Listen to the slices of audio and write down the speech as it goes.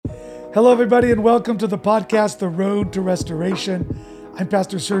Hello, everybody, and welcome to the podcast, The Road to Restoration. I'm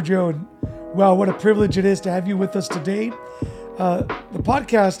Pastor Sergio, and wow, what a privilege it is to have you with us today. The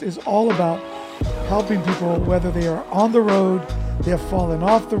podcast is all about helping people, whether they are on the road, they have fallen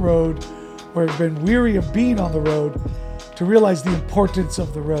off the road, or have been weary of being on the road, to realize the importance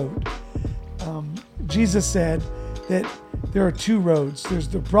of the road. Jesus said that there are two roads. There's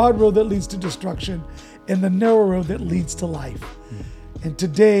the broad road that leads to destruction and the narrow road that leads to life. And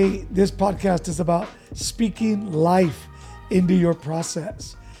today, this podcast is about speaking life into your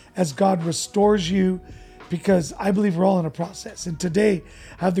process as God restores you, because I believe we're all in a process. And today,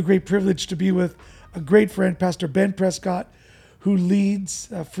 I have the great privilege to be with a great friend, Pastor Ben Prescott, who leads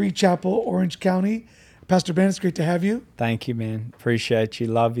Free Chapel, Orange County. Pastor Ben, it's great to have you. Thank you, man. Appreciate you.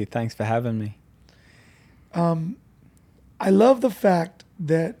 Love you. Thanks for having me. I love the fact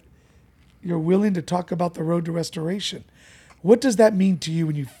that you're willing to talk about the road to restoration. What does that mean to you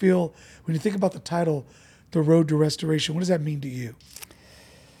when you think about the title, The Road to Restoration? What does that mean to you?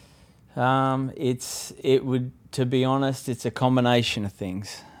 To be honest, it's a combination of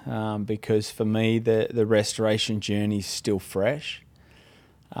things. Because for me, the restoration journey is still fresh.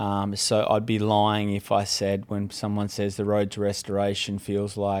 So I'd be lying if I said, when someone says the road to restoration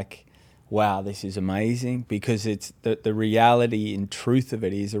feels like, wow, this is amazing, because it's the reality and truth of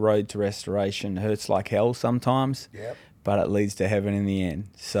it is the road to restoration hurts like hell sometimes. Yep. But it leads to heaven in the end.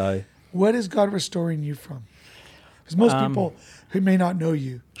 So, what is God restoring you from? Because most people who may not know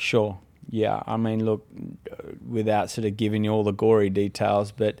you. Sure. Yeah. I mean, look, without sort of giving you all the gory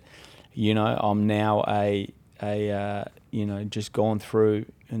details, but, I'm now just gone through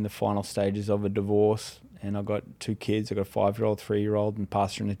in the final stages of a divorce, and I've got two kids. I've got a 5-year-old, 3-year-old, and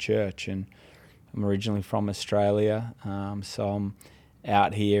pastor in a church. And I'm originally from Australia. So I'm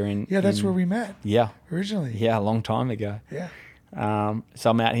out here that's where we met. Yeah. Originally. Yeah, a long time ago. Yeah. So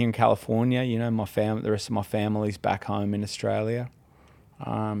I'm out here in California. The rest of my family's back home in Australia.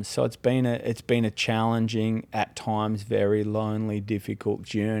 So it's been a challenging, at times very lonely, difficult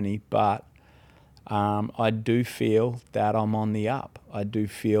journey, but I do feel that I'm on the up. I do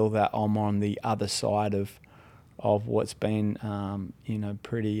feel that I'm on the other side of what's been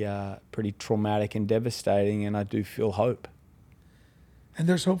pretty traumatic and devastating, and I do feel hope. And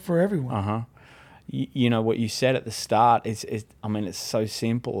there's hope for everyone. Uh-huh. What you said at the start is it's so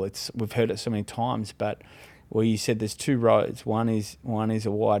simple. We've heard it so many times, but you said there's two roads. One is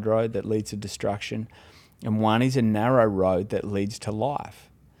a wide road that leads to destruction, and one is a narrow road that leads to life.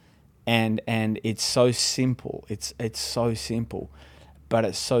 And it's so simple. It's so simple, but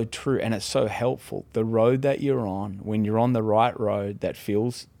it's so true, and it's so helpful. The road that you're on, when you're on the right road that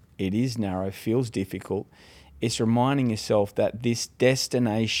it is narrow, feels difficult, it's reminding yourself that this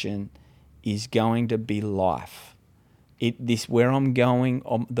destination is going to be life. Where I'm going,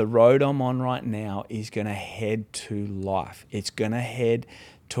 the road I'm on right now is going to head to life. It's going to head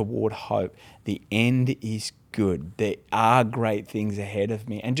toward hope. The end is good. There are great things ahead of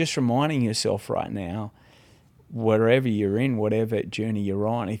me. And just reminding yourself right now, wherever you're in, whatever journey you're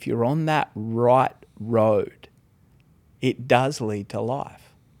on, if you're on that right road, it does lead to life.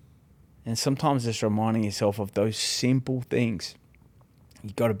 And sometimes just reminding yourself of those simple things.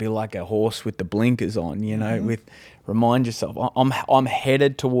 You've got to be like a horse with the blinkers on, remind yourself, I'm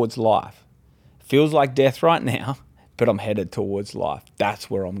headed towards life. Feels like death right now, but I'm headed towards life. That's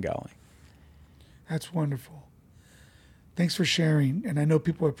where I'm going. That's wonderful. Thanks for sharing, and I know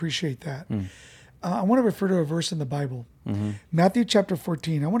people appreciate that. I want to refer to a verse in the Bible, Matthew chapter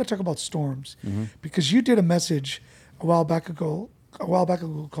 14. I want to talk about storms, because you did a message a while back ago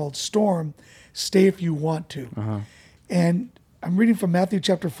called Storm, Stay If You Want To. And I'm reading from Matthew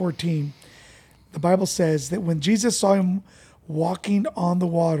chapter 14. The Bible says that when Jesus saw him walking on the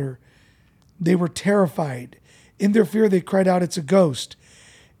water, they were terrified. In their fear, they cried out, "It's a ghost."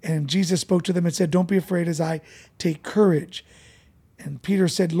 And Jesus spoke to them and said, "Don't be afraid, as I take courage." And Peter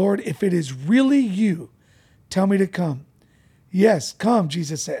said, "Lord, if it is really you, tell me to come." "Yes, come,"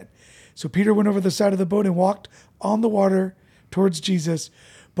 Jesus said. So Peter went over the side of the boat and walked on the water towards Jesus.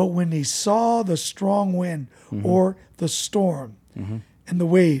 But when he saw the strong wind, or the storm, and the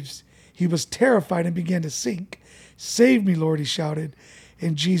waves, he was terrified and began to sink. "Save me, Lord," he shouted.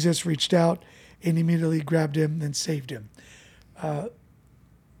 And Jesus reached out and immediately grabbed him and saved him.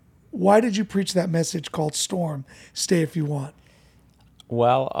 Why did you preach that message called Storm, Stay If You Want?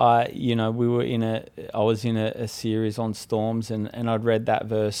 Well, I was in a series on storms, and I'd read that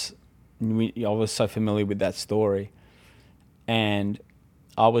verse. I was so familiar with that story, and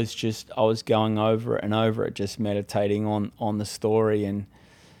I was going over it and over it, just meditating on the story, and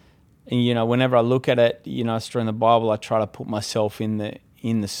whenever I look at it, in the Bible, I try to put myself in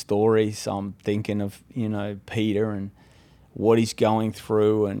in the story. So I'm thinking of, Peter and what he's going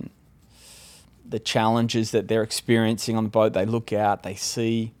through and the challenges that they're experiencing on the boat. They look out, they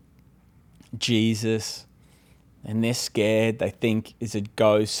see Jesus, and they're scared. They think it's a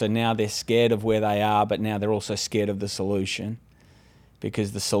ghost. So now they're scared of where they are, but now they're also scared of the solution,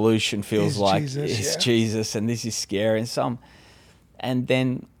 because the solution feels like it's Jesus, and this is scary. And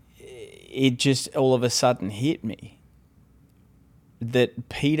then it just all of a sudden hit me that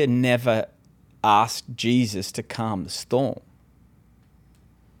Peter never asked Jesus to calm the storm.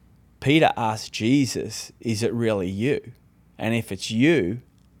 Peter asked Jesus, is it really you? And if it's you,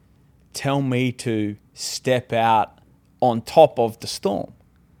 tell me to step out on top of the storm.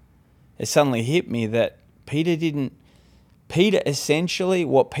 It suddenly hit me that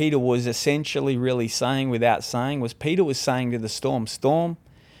what Peter was essentially really saying without saying was, Peter was saying to the storm, storm,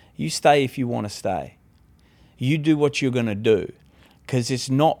 you stay if you want to stay. You do what you're going to do, because it's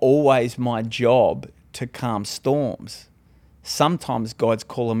not always my job to calm storms. Sometimes God's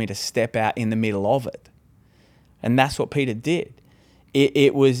calling me to step out in the middle of it. And that's what Peter did.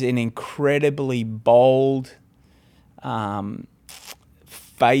 It was an incredibly bold,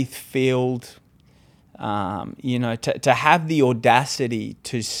 faith-filled, to have the audacity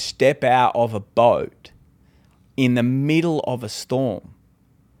to step out of a boat in the middle of a storm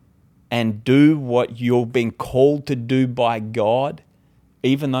and do what you're being called to do by God,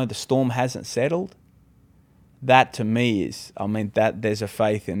 even though the storm hasn't settled. That to me is, that there's a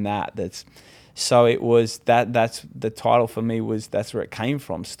faith in that. So it was that's the title for me was, that's where it came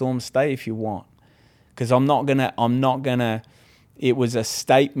from. Storm, stay if you want. Because I'm not gonna, it was a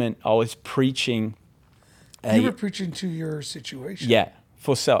statement I was preaching. You were preaching to your situation. Yeah,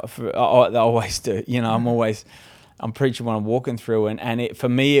 for self. I always do. I'm preaching when I'm walking through, and for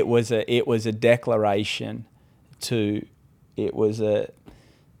me it was a declaration it was a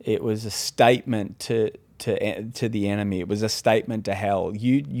statement to the enemy. It was a statement to hell.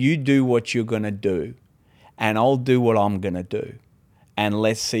 You do what you're going to do, and I'll do what I'm going to do, and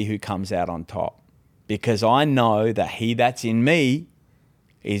let's see who comes out on top, because I know that he that's in me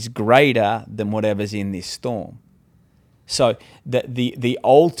is greater than whatever's in this storm. So the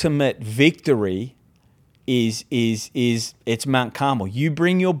ultimate victory is it's Mount Carmel. You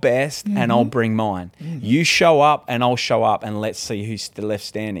bring your best, and I'll bring mine. You show up and I'll show up, and let's see who's left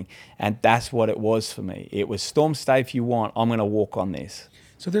standing. And that's what it was for me. It was storm, stay if you want. I'm going to walk on this.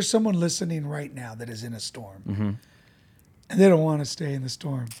 So there's someone listening right now that is in a storm, and they don't want to stay in the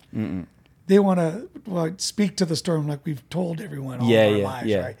storm. They want to speak to the storm like we've told everyone all our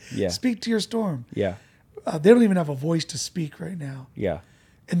lives, right? Yeah. Speak to your storm. Yeah. They don't even have a voice to speak right now. Yeah.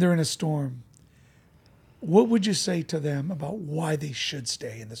 And they're in a storm. What would you say to them about why they should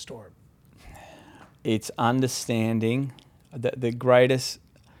stay in the storm? It's understanding that the greatest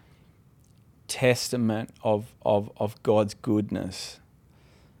testament of God's goodness,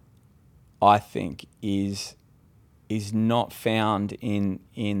 I think, is not found in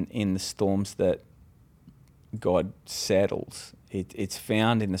the storms that God settles. It's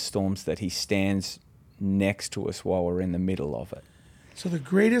found in the storms that he stands next to us while we're in the middle of it. So the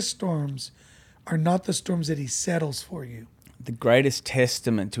greatest storms are not the storms that he settles for you. The greatest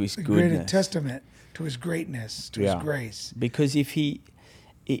testament to his goodness. The greatest testament to his greatness, to his grace. Because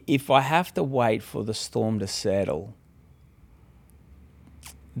if I have to wait for the storm to settle,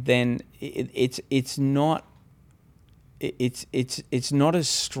 then it's not as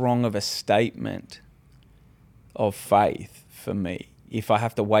strong of a statement of faith for me if I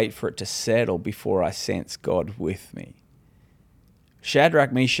have to wait for it to settle before I sense God with me.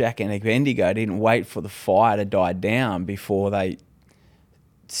 Shadrach, Meshach, and Abednego didn't wait for the fire to die down before they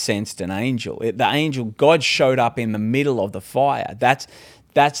sensed an angel. God showed up in the middle of the fire. That's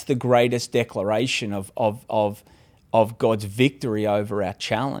the greatest declaration of God's victory over our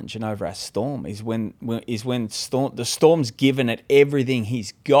challenge and over our storm is when the storm's given it everything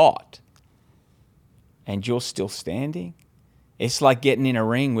he's got, and you're still standing. It's like getting in a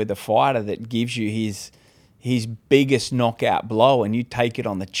ring with a fighter that gives you his biggest knockout blow, and you take it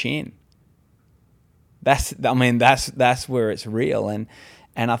on the chin. That's where it's real, and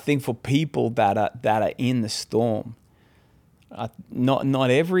I think for people that are in the storm,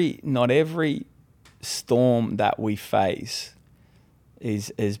 not every storm that we face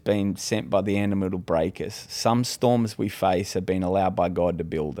is been sent by the enemy to break us. Some storms we face have been allowed by God to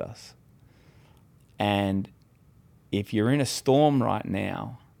build us. And if you're in a storm right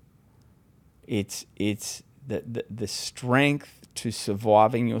now, it's the strength to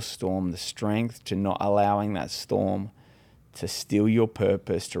surviving your storm, the strength to not allowing that storm to steal your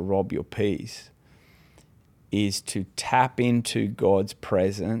purpose, to rob your peace, is to tap into God's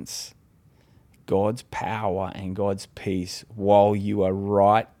presence, God's power, and God's peace while you are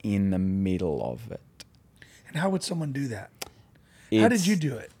right in the middle of it. And how would someone do that? How did you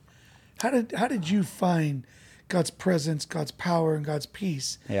do it? How did you find God's presence, God's power, and God's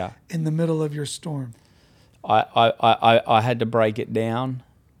peace in the middle of your storm? I had to break it down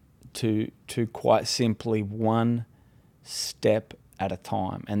to quite simply one step at a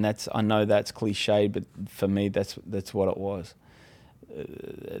time, and I know that's cliched, but for me that's what it was.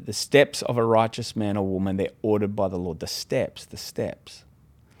 The steps of a righteous man or woman, they're ordered by the Lord. The steps,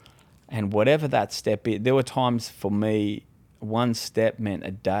 and whatever that step is. There were times for me, one step meant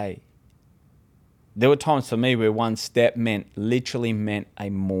a day. There were times for me where one step literally meant a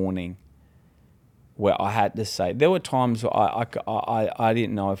morning, where I had to say. There were times where I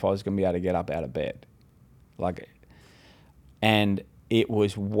didn't know if I was going to be able to get up out of bed, and it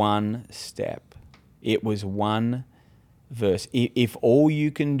was one step. It was one verse. If all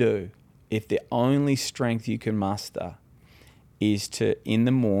you can do, if the only strength you can muster is to, in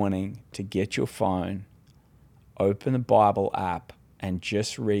the morning, to get your phone, open the Bible app, and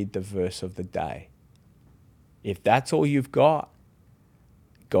just read the verse of the day. If that's all you've got,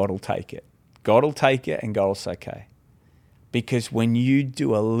 God will take it. God will take it, and God will say, okay. Because when you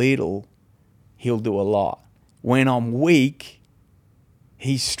do a little, He'll do a lot. When I'm weak,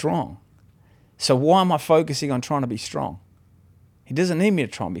 He's strong. So why am I focusing on trying to be strong? He doesn't need me to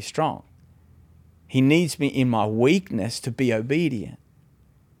try and be strong. He needs me in my weakness to be obedient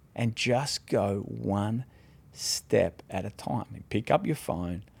and just go one step at a time. And pick up your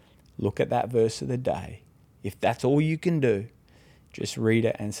phone, look at that verse of the day. If that's all you can do, just read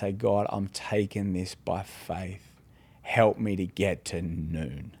it and say, God, I'm taking this by faith. Help me to get to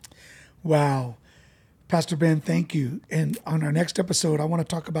noon. Wow. Pastor Ben, thank you. And on our next episode, I want to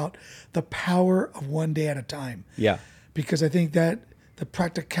talk about the power of one day at a time. Yeah. Because I think that the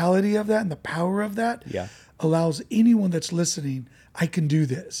practicality of that and the power of that allows anyone that's listening, I can do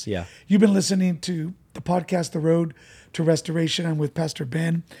this. Yeah. You've been listening to the podcast, The Road to Restoration. I'm with Pastor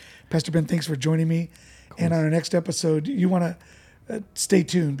Ben. Pastor Ben, thanks for joining me. And on our next episode, you want to stay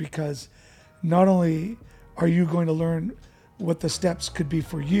tuned, because not only are you going to learn what the steps could be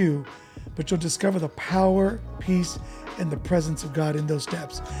for you, but you'll discover the power, peace, and the presence of God in those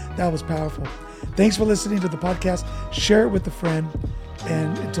steps. That was powerful. Thanks for listening to the podcast. Share it with a friend.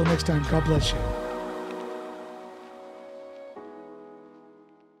 And until next time, God bless you.